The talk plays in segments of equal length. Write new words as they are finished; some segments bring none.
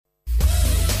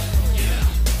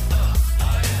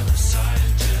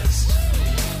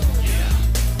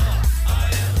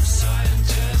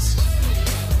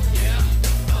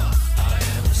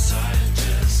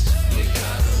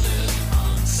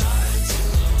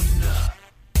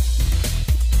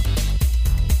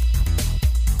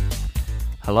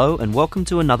Hello and welcome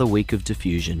to another week of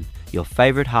Diffusion, your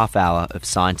favourite half hour of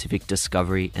scientific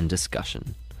discovery and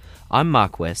discussion. I'm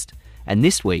Mark West, and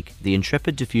this week the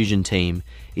intrepid Diffusion team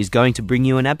is going to bring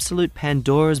you an absolute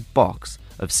Pandora's box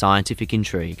of scientific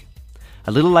intrigue.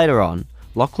 A little later on,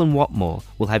 Lachlan Watmore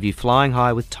will have you flying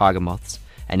high with tiger moths,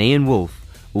 and Ian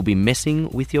Wolfe will be messing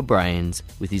with your brains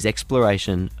with his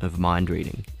exploration of mind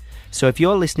reading. So if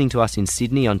you're listening to us in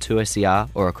Sydney on 2SER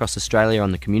or across Australia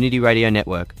on the Community Radio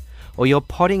Network, or you're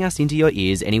podding us into your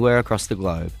ears anywhere across the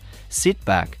globe, sit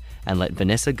back and let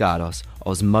Vanessa Gardos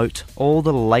osmote all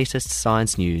the latest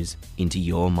science news into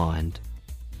your mind.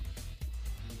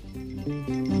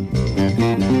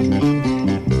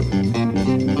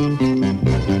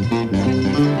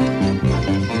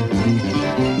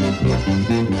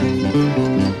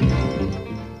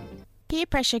 Peer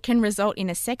pressure can result in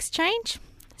a sex change?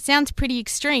 Sounds pretty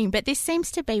extreme, but this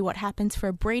seems to be what happens for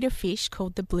a breed of fish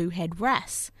called the bluehead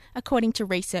wrasse, according to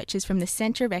researchers from the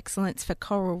Centre of Excellence for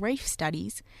Coral Reef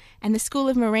Studies and the School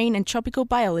of Marine and Tropical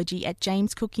Biology at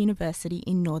James Cook University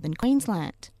in northern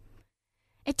Queensland.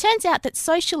 It turns out that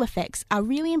social effects are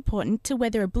really important to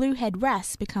whether a bluehead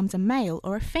wrasse becomes a male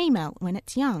or a female when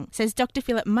it's young, says Dr.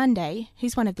 Philip Munday,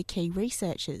 who's one of the key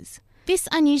researchers. This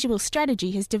unusual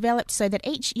strategy has developed so that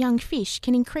each young fish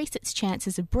can increase its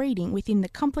chances of breeding within the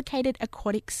complicated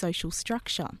aquatic social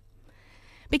structure.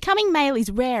 Becoming male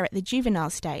is rare at the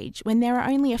juvenile stage when there are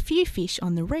only a few fish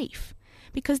on the reef,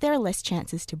 because there are less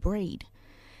chances to breed.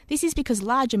 This is because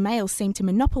larger males seem to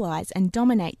monopolise and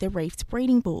dominate the reef's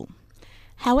breeding pool.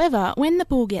 However, when the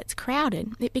pool gets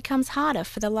crowded, it becomes harder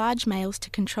for the large males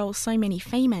to control so many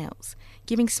females,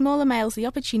 giving smaller males the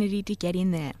opportunity to get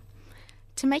in there.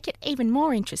 To make it even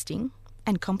more interesting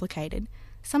and complicated,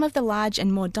 some of the large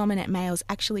and more dominant males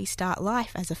actually start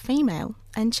life as a female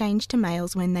and change to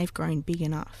males when they've grown big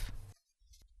enough.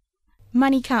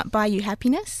 Money can't buy you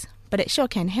happiness, but it sure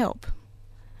can help.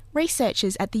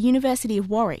 Researchers at the University of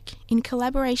Warwick, in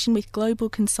collaboration with global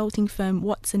consulting firm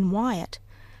Watson Wyatt,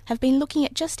 have been looking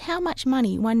at just how much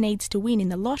money one needs to win in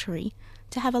the lottery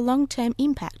to have a long-term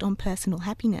impact on personal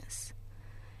happiness.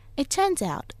 It turns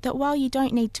out that while you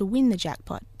don't need to win the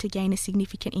jackpot to gain a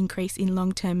significant increase in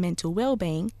long-term mental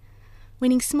well-being,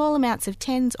 winning small amounts of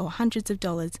tens or hundreds of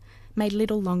dollars made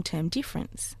little long-term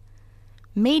difference.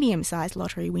 Medium-sized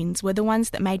lottery wins were the ones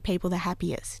that made people the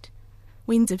happiest.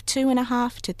 Wins of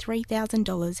 $2,500 to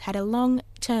 $3,000 had a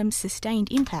long-term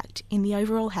sustained impact in the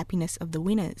overall happiness of the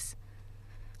winners.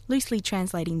 Loosely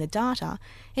translating the data,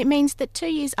 it means that 2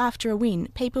 years after a win,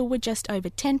 people were just over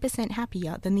 10%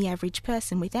 happier than the average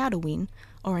person without a win,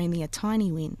 or only a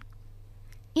tiny win.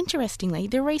 Interestingly,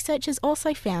 the researchers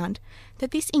also found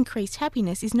that this increased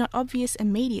happiness is not obvious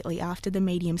immediately after the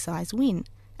medium-sized win,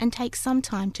 and takes some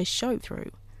time to show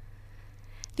through.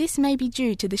 This may be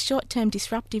due to the short-term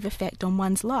disruptive effect on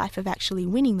one's life of actually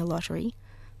winning the lottery,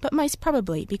 but most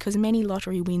probably because many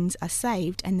lottery wins are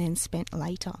saved and then spent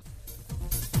later.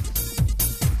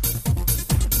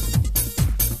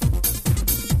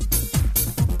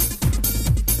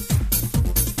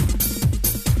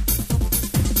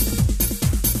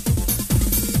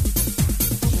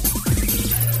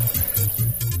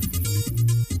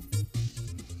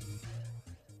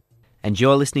 And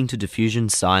you're listening to Diffusion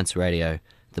Science Radio,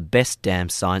 the best damn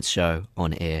science show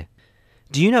on air.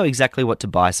 Do you know exactly what to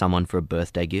buy someone for a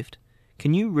birthday gift?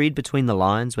 Can you read between the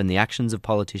lines when the actions of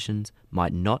politicians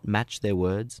might not match their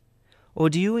words? Or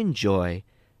do you enjoy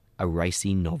a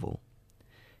racy novel?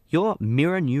 Your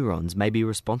mirror neurons may be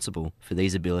responsible for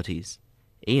these abilities.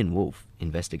 Ian Wolfe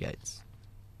investigates.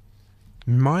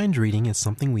 Mind reading is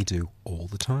something we do all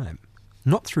the time.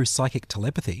 Not through psychic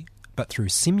telepathy, but through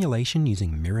simulation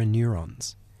using mirror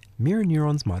neurons. Mirror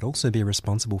neurons might also be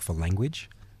responsible for language,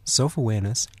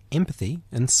 self-awareness, empathy,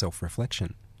 and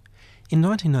self-reflection. In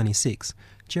 1996,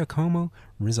 Giacomo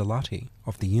Rizzolatti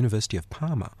of the University of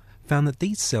Parma found that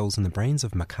these cells in the brains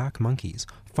of macaque monkeys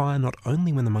fire not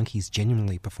only when the monkeys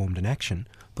genuinely performed an action,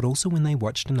 but also when they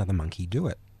watched another monkey do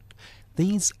it.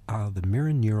 These are the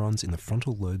mirror neurons in the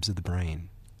frontal lobes of the brain.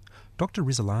 Dr.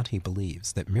 Rizzolatti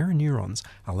believes that mirror neurons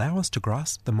allow us to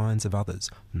grasp the minds of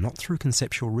others not through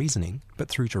conceptual reasoning, but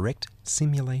through direct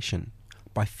simulation,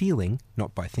 by feeling,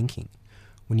 not by thinking.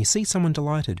 When you see someone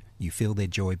delighted, you feel their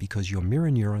joy because your mirror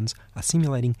neurons are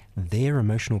simulating their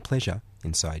emotional pleasure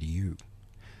inside you.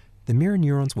 The mirror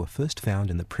neurons were first found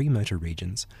in the premotor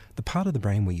regions, the part of the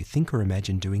brain where you think or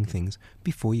imagine doing things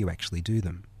before you actually do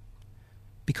them.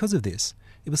 Because of this,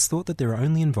 it was thought that they are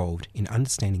only involved in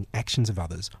understanding actions of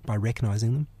others by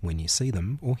recognizing them when you see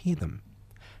them or hear them.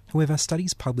 However,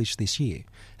 studies published this year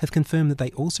have confirmed that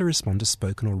they also respond to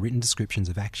spoken or written descriptions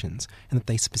of actions and that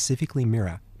they specifically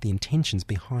mirror the intentions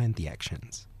behind the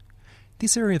actions.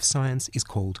 This area of science is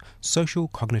called social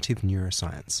cognitive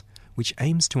neuroscience, which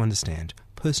aims to understand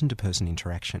person-to-person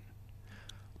interaction.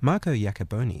 Marco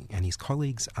Iacoboni and his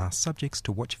colleagues asked subjects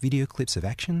to watch video clips of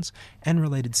actions and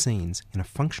related scenes in a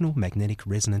functional magnetic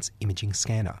resonance imaging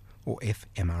scanner, or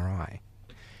fMRI.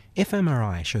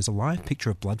 fMRI shows a live picture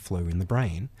of blood flow in the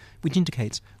brain, which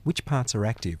indicates which parts are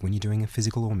active when you're doing a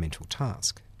physical or mental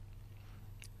task.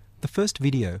 The first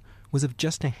video was of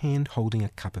just a hand holding a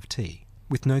cup of tea,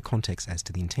 with no context as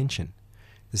to the intention.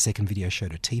 The second video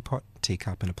showed a teapot,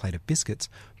 teacup and a plate of biscuits,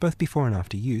 both before and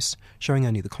after use, showing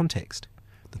only the context.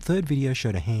 The third video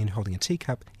showed a hand holding a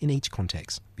teacup in each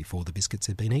context, before the biscuits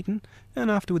had been eaten, and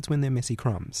afterwards when they're messy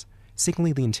crumbs,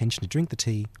 signaling the intention to drink the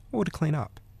tea or to clean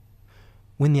up.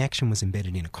 When the action was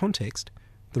embedded in a context,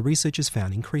 the researchers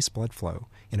found increased blood flow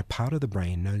in a part of the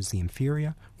brain known as the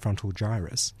inferior frontal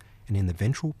gyrus and in the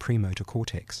ventral premotor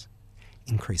cortex.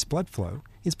 Increased blood flow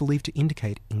is believed to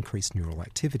indicate increased neural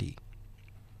activity.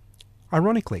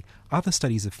 Ironically, other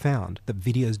studies have found that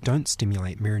videos don't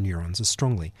stimulate mirror neurons as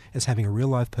strongly as having a real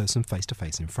live person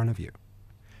face-to-face in front of you.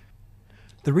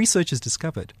 The researchers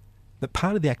discovered that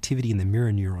part of the activity in the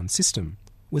mirror neuron system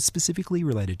was specifically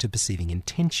related to perceiving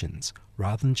intentions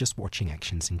rather than just watching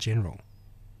actions in general.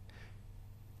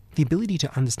 The ability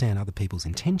to understand other people's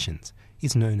intentions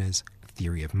is known as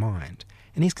theory of mind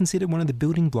and is considered one of the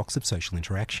building blocks of social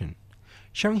interaction.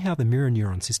 Showing how the mirror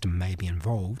neuron system may be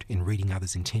involved in reading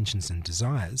others' intentions and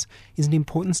desires is an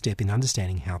important step in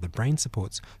understanding how the brain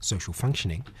supports social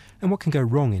functioning and what can go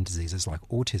wrong in diseases like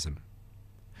autism.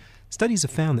 Studies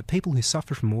have found that people who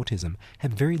suffer from autism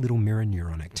have very little mirror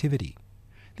neuron activity.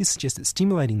 This suggests that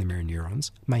stimulating the mirror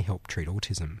neurons may help treat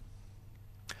autism.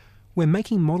 We're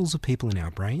making models of people in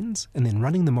our brains and then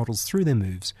running the models through their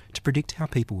moves to predict how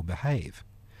people will behave.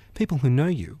 People who know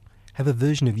you have a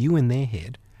version of you in their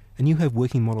head, and you have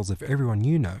working models of everyone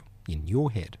you know in your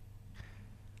head.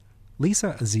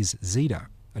 Lisa Aziz Zida,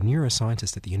 a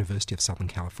neuroscientist at the University of Southern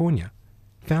California,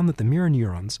 found that the mirror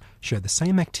neurons show the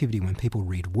same activity when people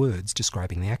read words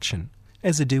describing the action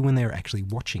as they do when they are actually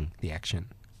watching the action.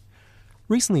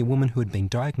 Recently, a woman who had been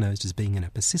diagnosed as being in a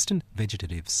persistent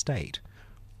vegetative state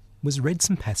was read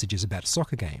some passages about a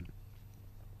soccer game.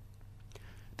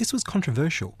 This was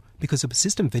controversial because a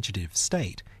persistent vegetative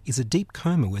state is a deep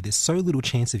coma where there's so little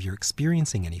chance of you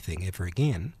experiencing anything ever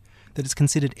again that it's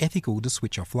considered ethical to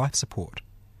switch off life support.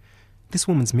 This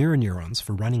woman's mirror neurons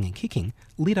for running and kicking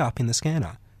lit up in the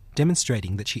scanner,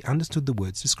 demonstrating that she understood the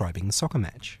words describing the soccer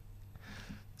match.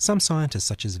 Some scientists,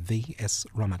 such as V.S.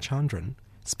 Ramachandran,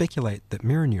 speculate that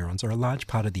mirror neurons are a large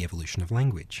part of the evolution of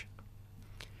language.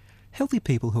 Healthy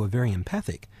people who are very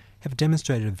empathic have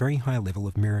demonstrated a very high level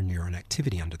of mirror neuron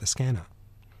activity under the scanner.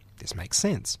 This makes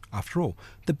sense. After all,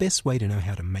 the best way to know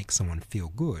how to make someone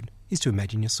feel good is to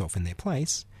imagine yourself in their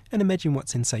place and imagine what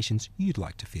sensations you'd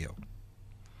like to feel.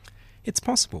 It's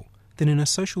possible that in a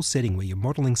social setting where you're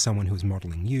modelling someone who is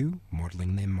modelling you,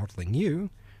 modelling them modelling you,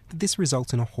 that this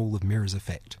results in a hall of mirrors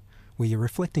effect, where you're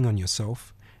reflecting on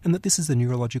yourself, and that this is the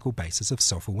neurological basis of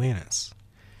self-awareness.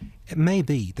 It may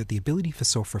be that the ability for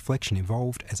self-reflection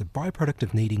evolved as a byproduct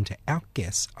of needing to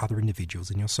outguess other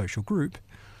individuals in your social group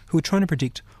who are trying to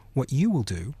predict what you will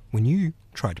do when you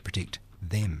try to predict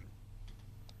them.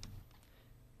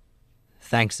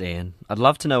 Thanks, Ian. I'd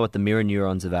love to know what the mirror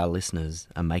neurons of our listeners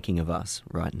are making of us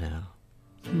right now.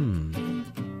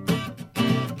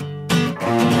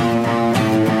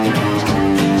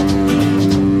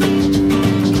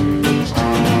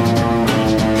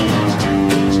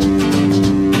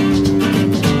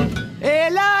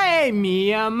 Ella è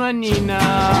mia manina,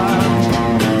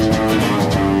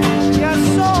 io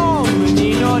sono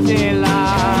menino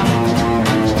della.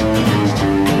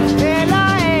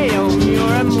 Ella è il mio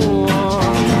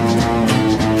amore,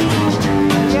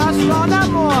 io sono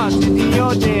amore di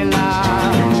Dio della.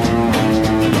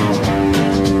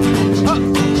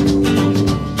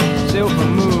 Silver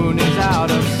moon is out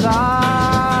of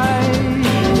sight,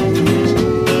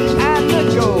 and the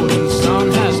golden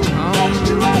sun has come.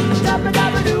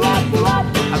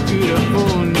 A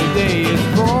beautiful new day is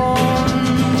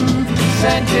born,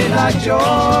 scented like joy,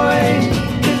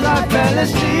 as I fell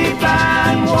asleep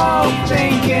and woke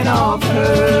thinking of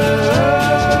her.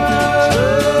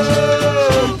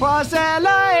 'Twas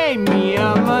ella e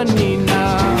mia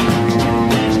manina,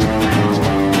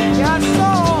 io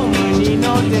sono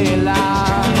menino della.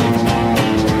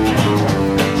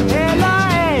 Ella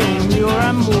è il mio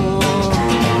amore,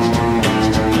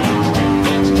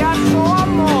 io sono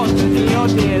amore di Dio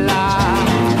della.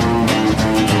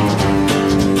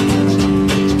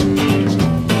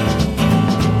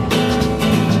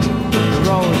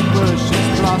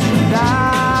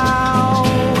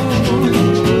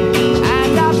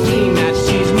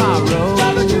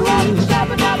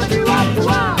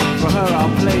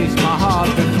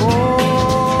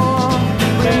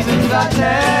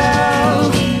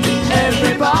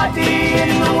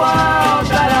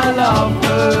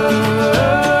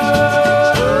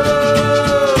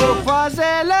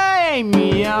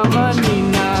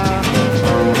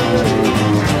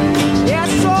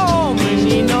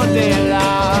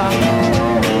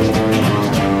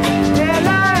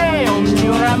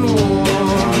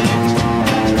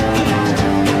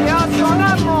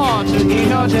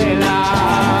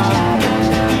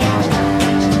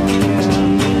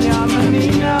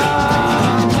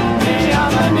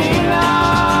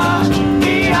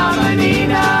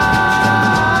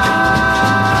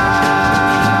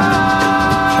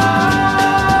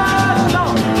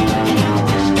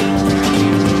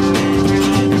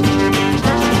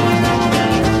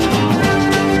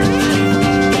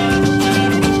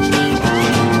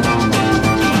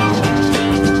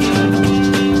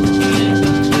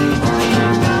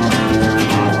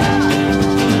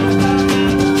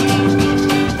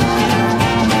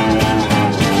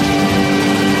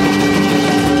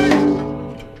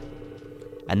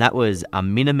 and that was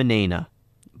Amina Menina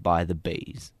by the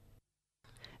Bees.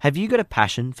 Have you got a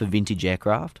passion for vintage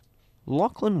aircraft?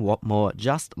 Lachlan Watmore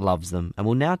just loves them and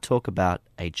will now talk about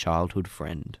a childhood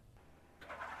friend.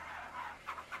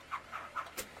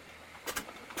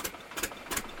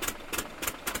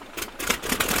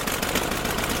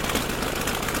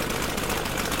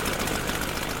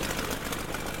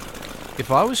 If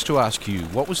I was to ask you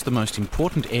what was the most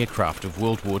important aircraft of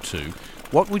World War II,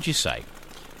 what would you say?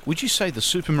 Would you say the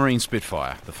Supermarine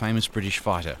Spitfire, the famous British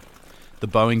fighter? The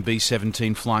Boeing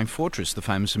B-17 Flying Fortress, the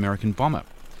famous American bomber?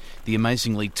 The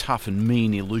amazingly tough and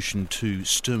mean Ilyushin II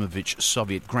Sturmovich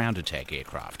Soviet ground attack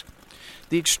aircraft?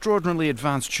 The extraordinarily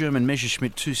advanced German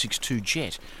Messerschmitt 262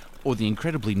 jet? Or the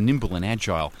incredibly nimble and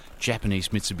agile Japanese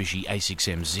Mitsubishi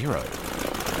A6M-0?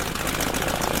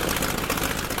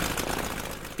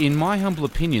 In my humble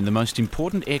opinion, the most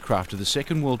important aircraft of the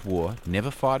Second World War never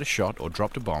fired a shot or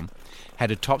dropped a bomb, had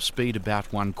a top speed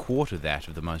about 1/4 that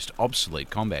of the most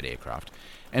obsolete combat aircraft,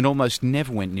 and almost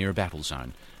never went near a battle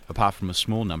zone, apart from a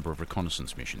small number of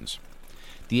reconnaissance missions.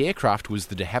 The aircraft was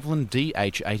the de Havilland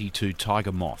DH-82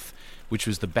 Tiger Moth, which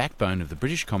was the backbone of the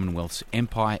British Commonwealth's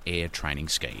Empire Air Training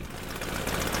Scheme.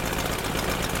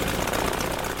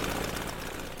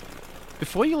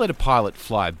 Before you let a pilot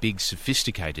fly a big,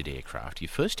 sophisticated aircraft, you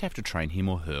first have to train him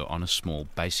or her on a small,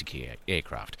 basic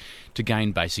aircraft to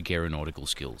gain basic aeronautical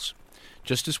skills.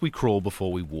 Just as we crawl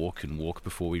before we walk and walk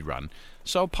before we run,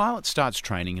 so a pilot starts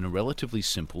training in a relatively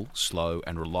simple, slow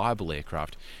and reliable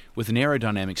aircraft with an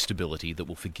aerodynamic stability that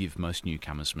will forgive most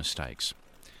newcomers' mistakes.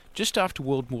 Just after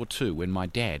World War II, when my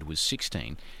dad was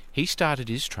 16, he started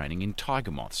his training in Tiger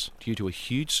Moths due to a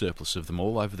huge surplus of them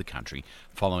all over the country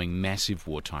following massive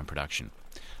wartime production.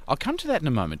 I'll come to that in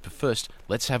a moment, but first,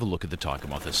 let's have a look at the Tiger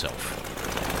Moth herself.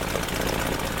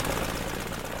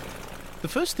 The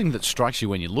first thing that strikes you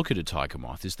when you look at a Tiger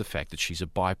Moth is the fact that she's a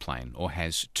biplane, or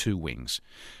has two wings.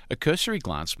 A cursory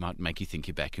glance might make you think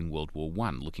you're back in World War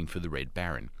I looking for the Red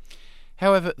Baron.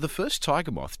 However, the first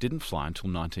Tiger Moth didn't fly until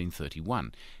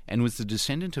 1931 and was the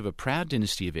descendant of a proud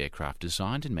dynasty of aircraft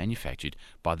designed and manufactured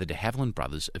by the de Havilland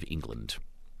brothers of England.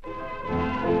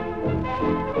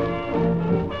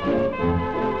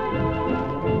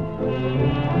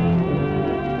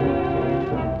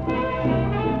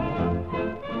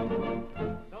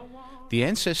 The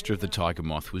ancestor of the Tiger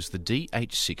Moth was the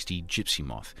DH-60 Gypsy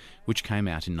Moth, which came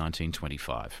out in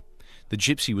 1925. The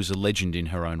Gypsy was a legend in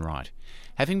her own right.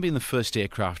 Having been the first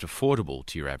aircraft affordable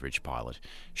to your average pilot,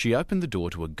 she opened the door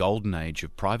to a golden age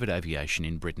of private aviation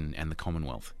in Britain and the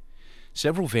Commonwealth.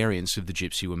 Several variants of the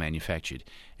Gypsy were manufactured,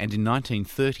 and in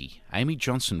 1930, Amy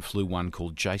Johnson flew one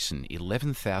called Jason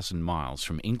 11,000 miles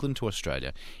from England to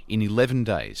Australia in 11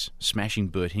 days, smashing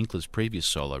Bert Hinkler's previous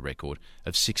solo record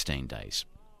of 16 days.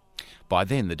 By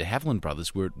then, the de Havilland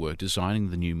brothers were at work designing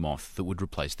the new Moth that would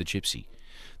replace the Gypsy.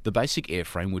 The basic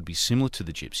airframe would be similar to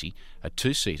the Gypsy, a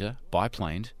two-seater,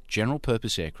 biplaned,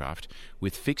 general-purpose aircraft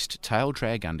with fixed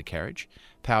tail-drag undercarriage,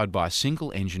 powered by a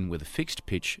single engine with a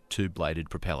fixed-pitch, two-bladed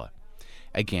propeller.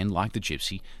 Again, like the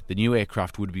Gypsy, the new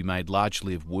aircraft would be made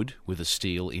largely of wood with a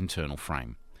steel internal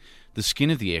frame. The skin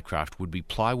of the aircraft would be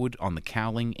plywood on the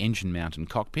cowling, engine mount and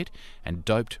cockpit, and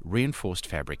doped, reinforced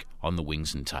fabric on the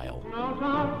wings and tail.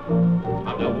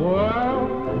 Of the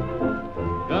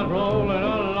world, just rolling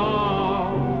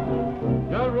along,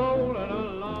 just rolling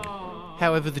along.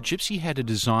 However, the Gypsy had a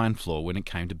design flaw when it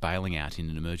came to bailing out in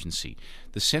an emergency.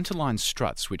 The centerline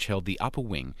struts, which held the upper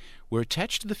wing, were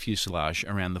attached to the fuselage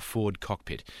around the forward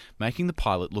cockpit, making the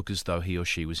pilot look as though he or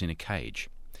she was in a cage.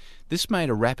 This made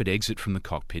a rapid exit from the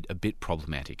cockpit a bit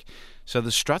problematic, so the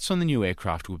struts on the new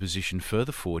aircraft were positioned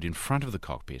further forward in front of the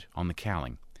cockpit, on the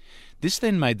cowling. This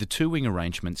then made the two-wing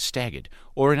arrangement staggered,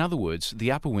 or in other words, the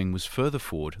upper wing was further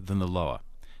forward than the lower.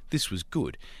 This was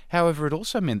good. However, it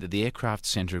also meant that the aircraft's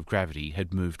centre of gravity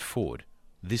had moved forward.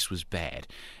 This was bad.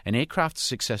 An aircraft's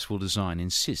successful design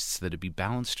insists that it be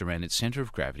balanced around its centre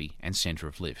of gravity and centre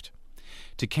of lift.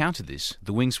 To counter this,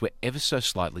 the wings were ever so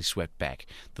slightly swept back.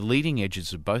 The leading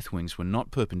edges of both wings were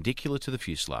not perpendicular to the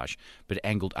fuselage, but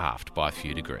angled aft by a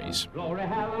few degrees. Glory,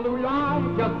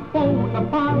 hallelujah, just for the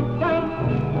pilot.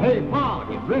 Hey, Pa,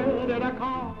 get ready to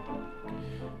call.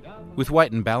 With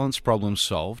weight and balance problems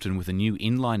solved, and with a new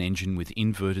inline engine with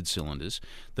inverted cylinders,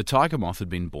 the Tiger Moth had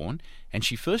been born, and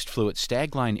she first flew at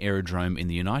Stag Lane Aerodrome in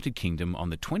the United Kingdom on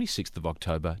the 26th of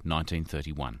October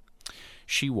 1931.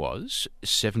 She was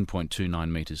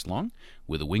 7.29 metres long,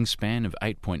 with a wingspan of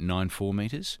 8.94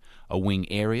 metres, a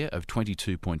wing area of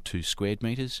 22.2 squared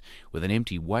metres, with an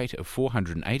empty weight of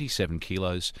 487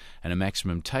 kilos and a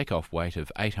maximum takeoff weight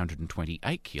of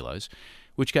 828 kilos,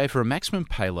 which gave her a maximum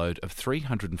payload of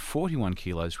 341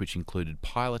 kilos, which included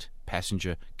pilot,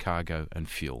 passenger, cargo and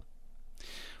fuel.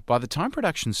 By the time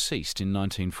production ceased in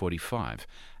 1945,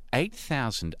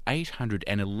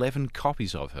 8,811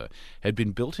 copies of her had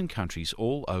been built in countries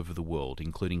all over the world,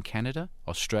 including Canada,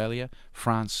 Australia,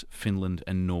 France, Finland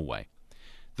and Norway.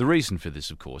 The reason for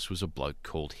this, of course, was a bloke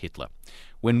called Hitler.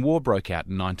 When war broke out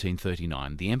in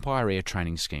 1939, the Empire Air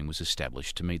Training Scheme was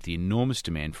established to meet the enormous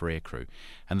demand for aircrew,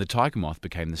 and the Tiger Moth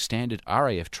became the standard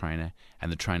RAF trainer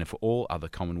and the trainer for all other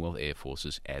Commonwealth Air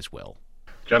Forces as well.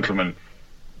 Gentlemen,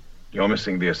 you're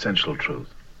missing the essential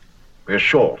truth. We're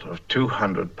short of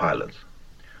 200 pilots.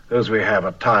 Those we have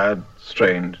are tired,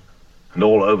 strained, and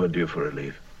all overdue for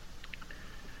relief.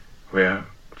 We're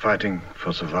fighting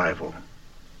for survival,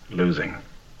 losing.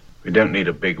 We don't need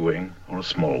a big wing or a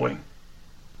small wing.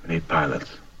 We need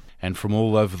pilots. And from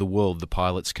all over the world the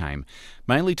pilots came,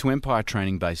 mainly to Empire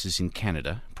training bases in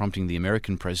Canada, prompting the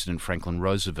American President Franklin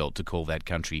Roosevelt to call that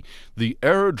country the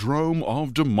Aerodrome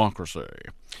of Democracy.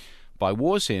 By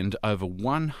war's end, over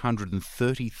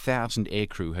 130,000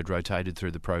 aircrew had rotated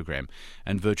through the program,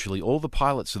 and virtually all the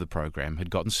pilots of the program had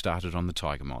gotten started on the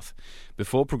Tiger Moth,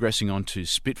 before progressing on to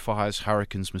Spitfires,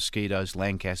 Hurricanes, Mosquitoes,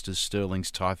 Lancasters,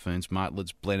 Stirlings, Typhoons,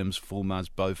 Martlets, Blenheims, Fulmars,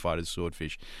 Beaufighters,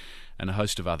 Swordfish, and a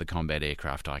host of other combat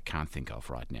aircraft I can't think of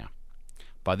right now.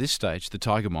 By this stage, the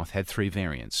Tiger Moth had three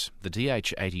variants: the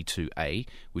DH-82A,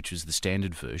 which was the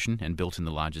standard version and built in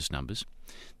the largest numbers,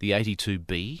 the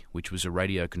 82B, which was a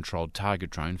radio-controlled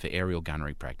target drone for aerial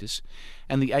gunnery practice,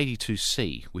 and the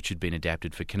 82C, which had been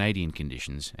adapted for Canadian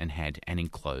conditions and had an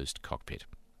enclosed cockpit.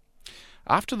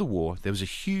 After the war, there was a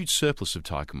huge surplus of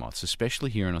Tiger Moths, especially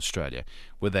here in Australia,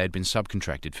 where they had been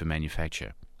subcontracted for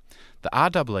manufacture. The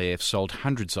RAAF sold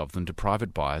hundreds of them to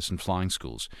private buyers and flying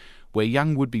schools, where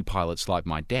young would-be pilots like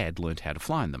my dad learnt how to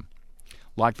fly in them.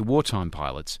 Like the wartime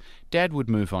pilots, Dad would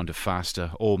move on to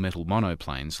faster, all-metal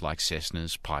monoplanes like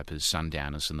Cessnas, Pipers,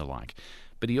 Sundowners and the like,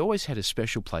 but he always had a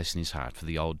special place in his heart for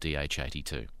the old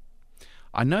DH-82.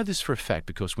 I know this for a fact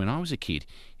because when I was a kid,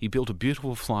 he built a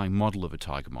beautiful flying model of a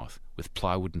Tiger Moth with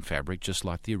plywood and fabric just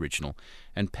like the original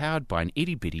and powered by an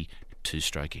itty-bitty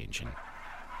two-stroke engine.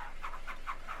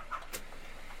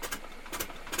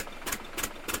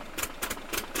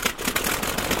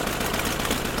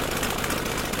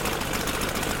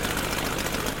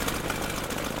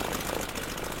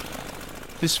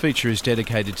 This feature is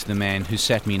dedicated to the man who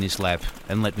sat me in his lap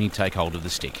and let me take hold of the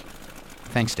stick.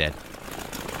 Thanks, Dad.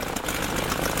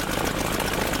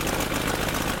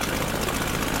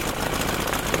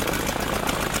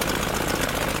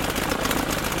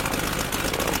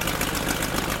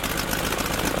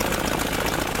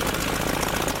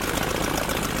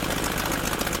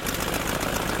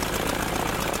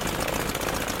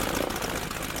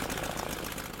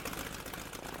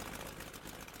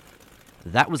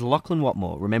 That was Lachlan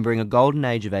Watmore remembering a golden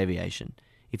age of aviation.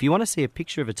 If you want to see a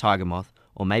picture of a Tiger Moth,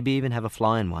 or maybe even have a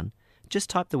fly in one, just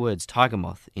type the words Tiger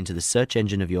Moth into the search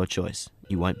engine of your choice.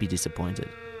 You won't be disappointed.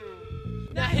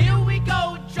 Now here we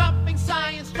go, dropping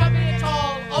science, dropping it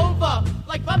all over.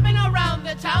 Like bumping around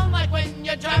the town like when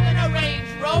you're driving a Range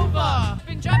Rover.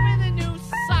 Been dropping the new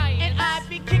science, and I've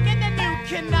been kicking the new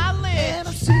knowledge. And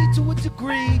I see to a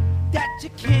degree that you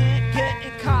can't get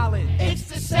in college. It's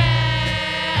the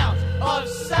sound of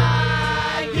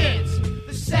science.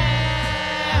 The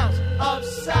sound of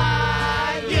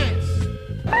science.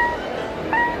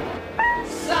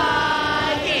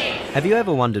 Science. Have you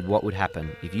ever wondered what would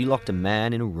happen if you locked a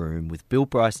man in a room with Bill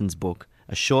Bryson's book,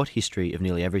 A Short History of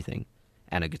Nearly Everything,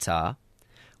 and a guitar?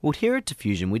 Well, here at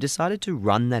Diffusion we decided to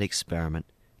run that experiment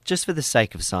just for the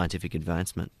sake of scientific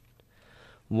advancement.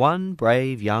 One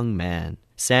brave young man,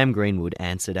 Sam Greenwood,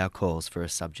 answered our calls for a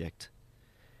subject.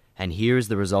 And here is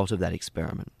the result of that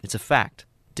experiment. It's a fact.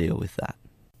 Deal with that.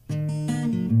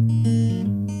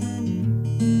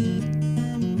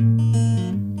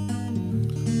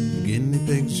 Guinea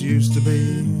pigs used to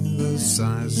be the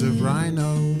size of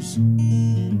rhinos.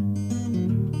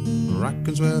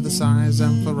 Raccoons were the size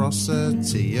and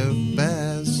ferocity of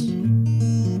bears.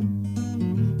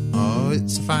 Oh,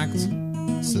 it's a fact,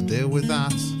 so deal with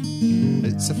that.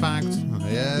 It's a fact,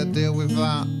 yeah, deal with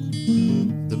that.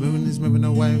 The moon is moving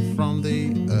away from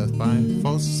the earth by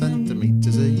 4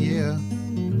 centimetres a year.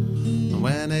 And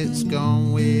when it's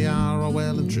gone, we are all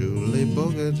well and truly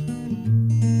buggered.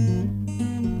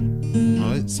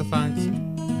 Oh, it's a fact,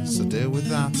 so deal with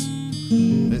that.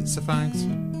 It's a fact,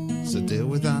 so deal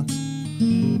with that.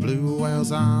 Blue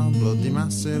whales are bloody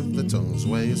massive, their tongues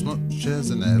weigh as much as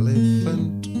an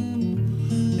elephant.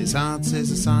 Its heart is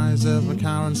the size of a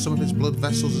car and some of its blood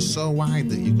vessels are so wide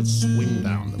that you could swing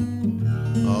down them.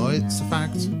 Oh, it's a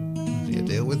fact, you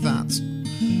with that.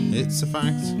 It's a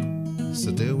fact,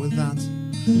 so deal with that.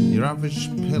 Your average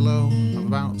pillow of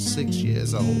about 6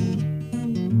 years old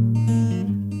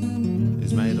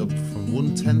is made up from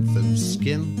 1/10 of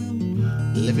skin,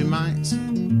 living mites,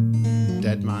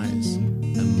 dead mites,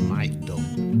 and mite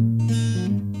dung.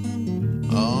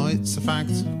 Oh, it's a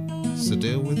fact, so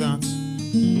deal with that.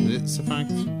 It's a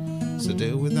fact, so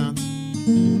deal with that.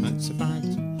 It's a fact,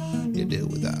 you deal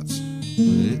with that.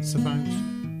 It's a fact,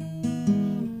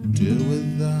 deal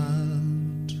with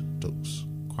that. Ducks,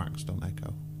 quacks don't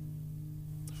echo.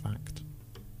 Fact.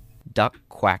 Duck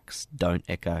quacks don't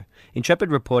echo.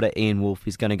 Intrepid reporter Ian Wolfe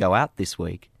is going to go out this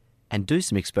week and do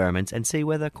some experiments and see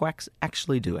whether quacks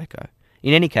actually do echo.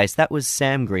 In any case, that was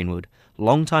Sam Greenwood,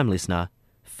 long-time listener,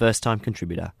 first-time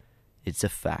contributor. It's a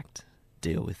fact.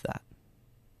 Deal with that.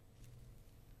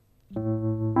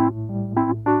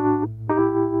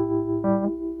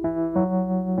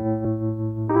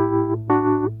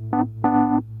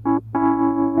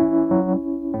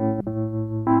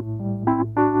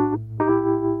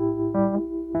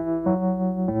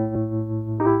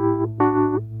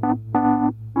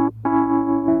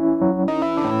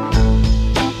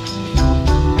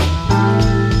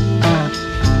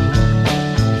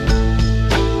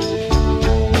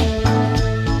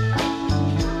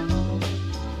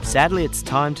 Sadly, it's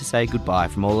time to say goodbye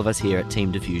from all of us here at Team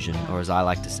Diffusion, or as I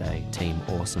like to say, Team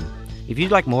Awesome. If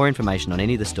you'd like more information on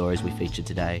any of the stories we featured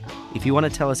today, if you want to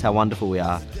tell us how wonderful we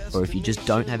are, or if you just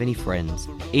don't have any friends,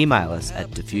 email us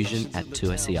at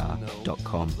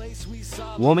diffusion@2ser.com.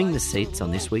 Warming the seats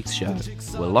on this week's show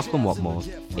were Lachlan Watmore,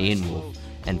 Ian Wolfe,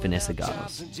 and Vanessa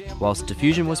Giles, whilst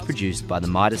Diffusion was produced by the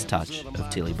Midas Touch of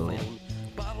Tilly Berlin.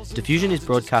 Diffusion is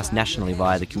broadcast nationally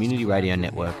via the Community Radio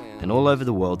Network and all over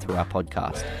the world through our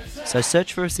podcast. So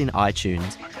search for us in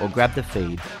iTunes or grab the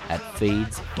feed at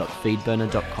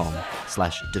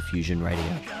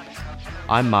feeds.feedburner.com/diffusionradio.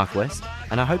 I'm Mark West,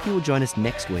 and I hope you will join us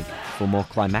next week for more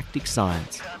climactic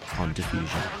science on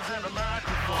Diffusion.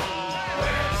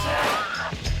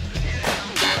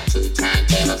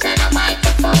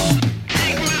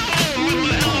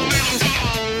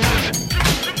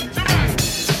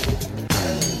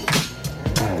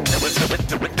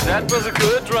 That was a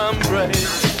good drum break.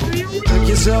 Pick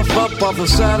yourself up off the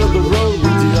side of the road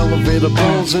with the elevator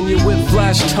bones and your whip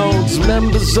flash tones.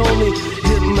 Members only,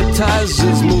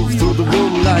 hypnotizers move through the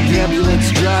room like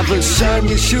ambulance drivers. Shine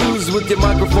your shoes with your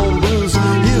microphone blues.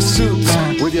 Your suits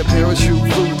with your parachute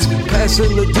boots.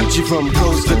 Passing the Gucci from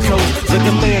coast to coast like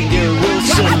a man, Gary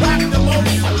Wilson.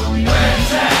 Where's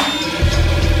that?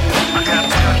 I got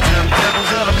them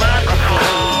devils on a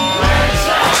microphone. Where's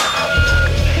that?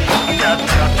 I got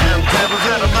them devils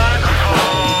on a microphone.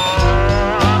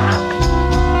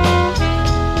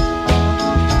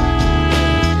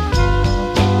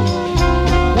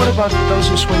 What about those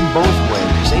who swing both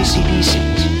ways,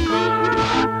 AC/DCs?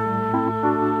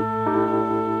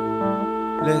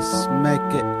 Let's make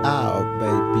it out,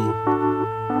 baby.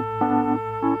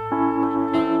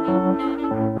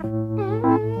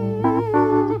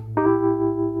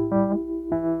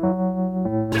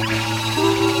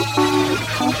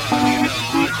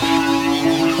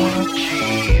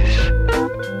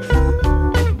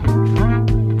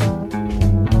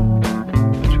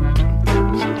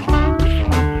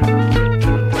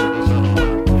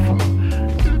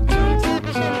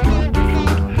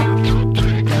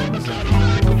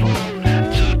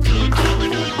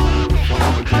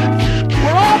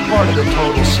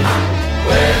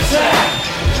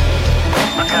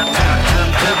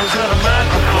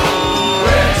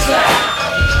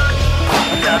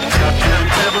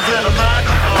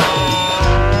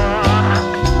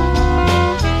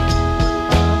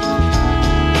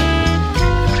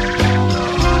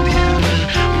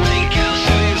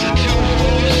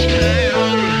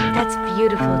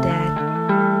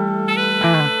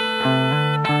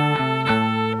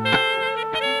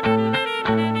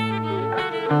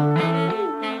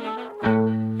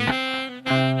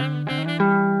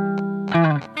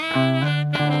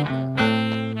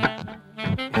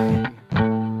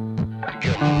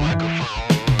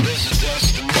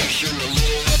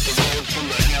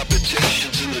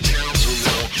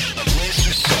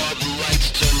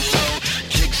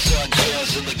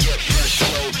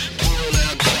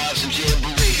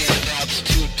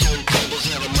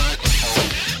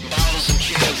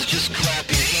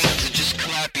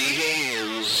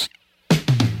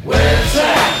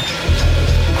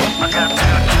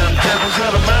 Devils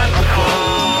on a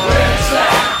microphone. Where's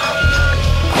that?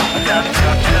 I got